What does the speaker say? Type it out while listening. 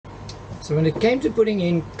So when it came to putting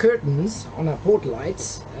in curtains on our port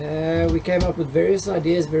lights, we came up with various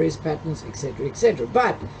ideas, various patterns, etc., etc.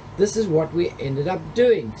 But this is what we ended up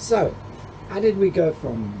doing. So how did we go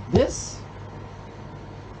from this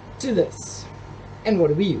to this? And what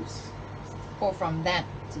do we use? Or from that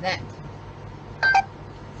to that.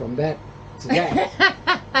 From that to that.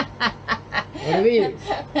 What do we use?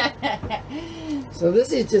 So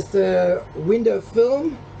this is just a window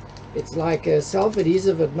film. It's like a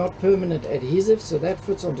self-adhesive but not permanent adhesive, so that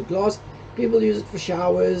fits onto glass. People use it for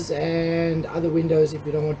showers and other windows if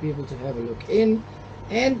you don't want people to have a look in.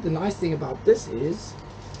 And the nice thing about this is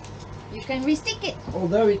you can restick it.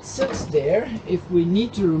 Although it sits there, if we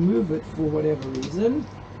need to remove it for whatever reason,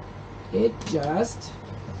 it just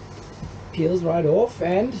peels right off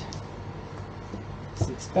and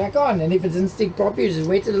sticks back on. And if it doesn't stick properly, you just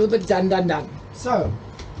wait a little bit, done. So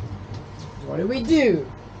what do we do?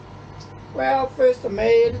 Well, first I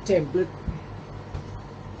made a template.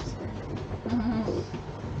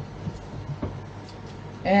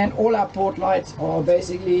 And all our port lights are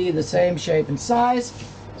basically the same shape and size.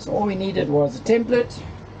 So all we needed was a template.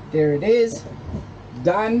 There it is.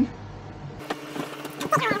 Done.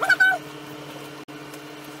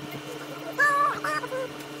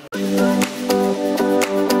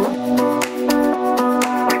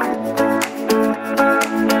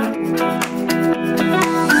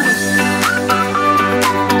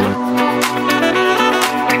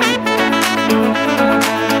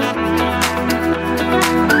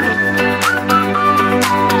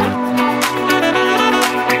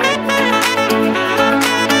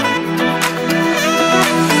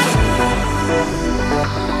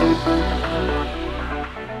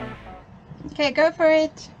 Okay, go for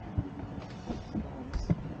it.